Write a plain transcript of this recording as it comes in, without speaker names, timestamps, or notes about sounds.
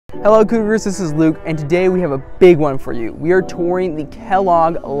Hello Cougars, this is Luke, and today we have a big one for you. We are touring the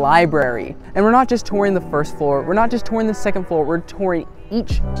Kellogg Library. And we're not just touring the first floor, we're not just touring the second floor, we're touring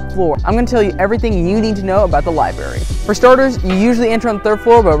each floor. I'm going to tell you everything you need to know about the library. For starters, you usually enter on the third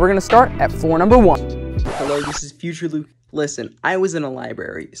floor, but we're going to start at floor number 1. Hello, this is future Luke. Listen, I was in a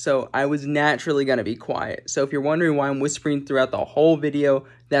library, so I was naturally going to be quiet. So if you're wondering why I'm whispering throughout the whole video,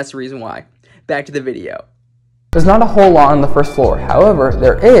 that's the reason why. Back to the video. There's not a whole lot on the first floor. However,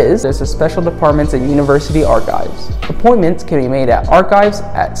 there's a special departments and university archives. Appointments can be made at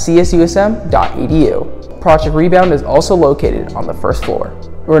archives@CSUSM.edu. Project Rebound is also located on the first floor.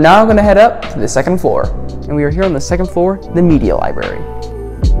 We're now going to head up to the second floor. And we are here on the second floor, the Media Library.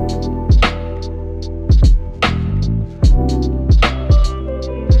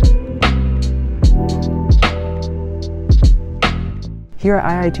 Here at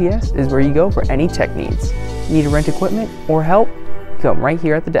IITS is where you go for any tech needs. You need to rent equipment or help? Come right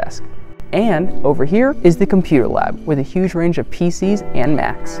here at the desk. And over here is the computer lab with a huge range of PCs and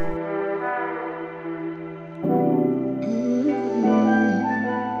Macs.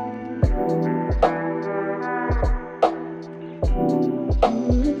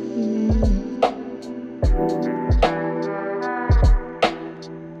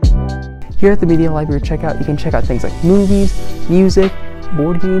 Here at the Media Library Checkout, you can check out things like movies, music,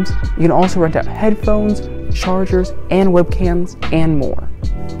 board games. You can also rent out headphones, chargers, and webcams, and more.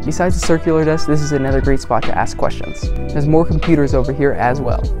 Besides the circular desk, this is another great spot to ask questions. There's more computers over here as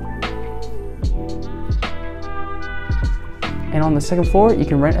well. And on the second floor, you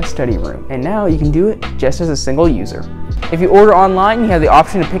can rent a study room. And now you can do it just as a single user. If you order online, you have the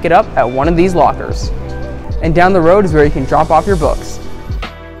option to pick it up at one of these lockers. And down the road is where you can drop off your books.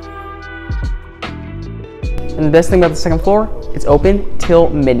 And the best thing about the second floor, it's open till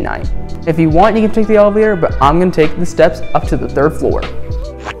midnight. If you want, you can take the elevator, but I'm going to take the steps up to the third floor.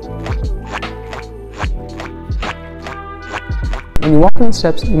 When you walk on the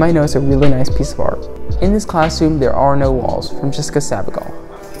steps, you might notice a really nice piece of art. In this classroom, there are no walls, from Jessica Sabagal.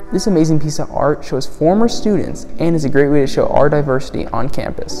 This amazing piece of art shows former students and is a great way to show our diversity on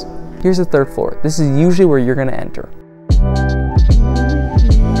campus. Here's the third floor. This is usually where you're going to enter.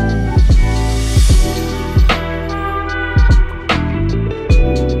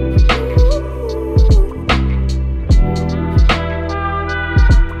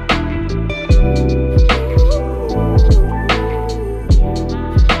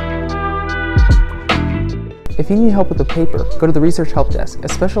 If you need help with a paper, go to the Research Help Desk. A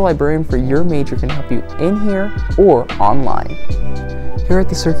special librarian for your major can help you in here or online. Here at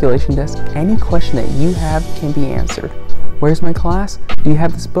the Circulation Desk, any question that you have can be answered. Where's my class? Do you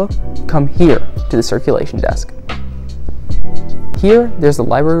have this book? Come here to the Circulation Desk. Here, there's the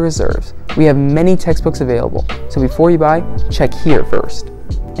Library Reserves. We have many textbooks available, so before you buy, check here first.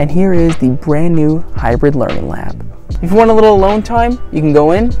 And here is the brand new Hybrid Learning Lab. If you want a little alone time, you can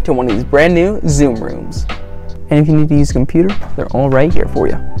go in to one of these brand new Zoom rooms. And if you need to use a computer, they're all right here for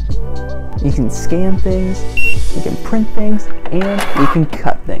you. You can scan things, you can print things, and you can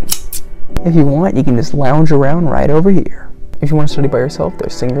cut things. If you want, you can just lounge around right over here. If you want to study by yourself,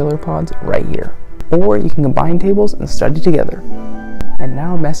 there's singular pods right here. Or you can combine tables and study together. And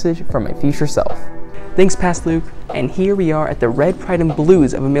now a message from my future self. Thanks, Past Luke. And here we are at the Red Pride and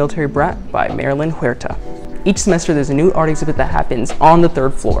Blues of a Military Brat by Marilyn Huerta. Each semester there's a new art exhibit that happens on the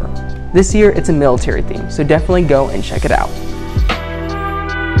third floor. This year it's a military theme, so definitely go and check it out.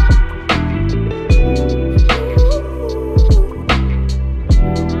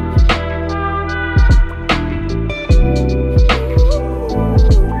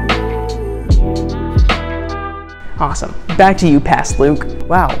 Awesome. Back to you, Past Luke.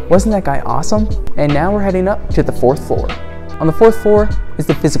 Wow, wasn't that guy awesome? And now we're heading up to the fourth floor. On the fourth floor is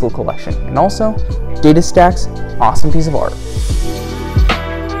the physical collection, and also Data Stack's awesome piece of art.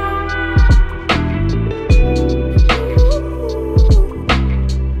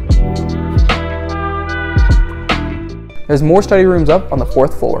 There's more study rooms up on the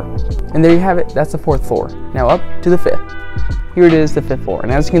fourth floor. And there you have it, that's the fourth floor. Now up to the fifth. Here it is, the fifth floor.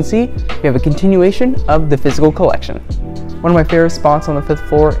 And as you can see, we have a continuation of the physical collection. One of my favorite spots on the fifth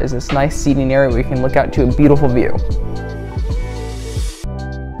floor is this nice seating area where you can look out to a beautiful view.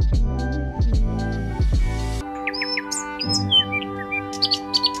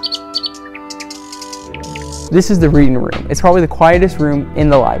 This is the reading room. It's probably the quietest room in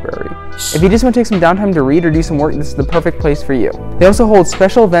the library. If you just want to take some downtime to read or do some work, this is the perfect place for you. They also hold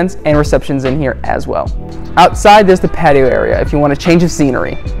special events and receptions in here as well. Outside, there's the patio area if you want a change of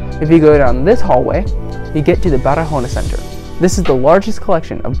scenery. If you go down this hallway, you get to the Barahona Center. This is the largest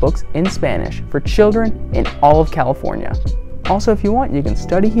collection of books in Spanish for children in all of California. Also, if you want, you can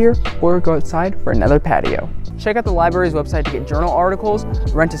study here or go outside for another patio. Check out the library's website to get journal articles,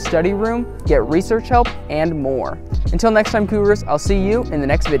 rent a study room, get research help, and more. Until next time, Cougars, I'll see you in the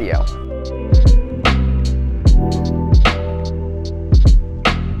next video.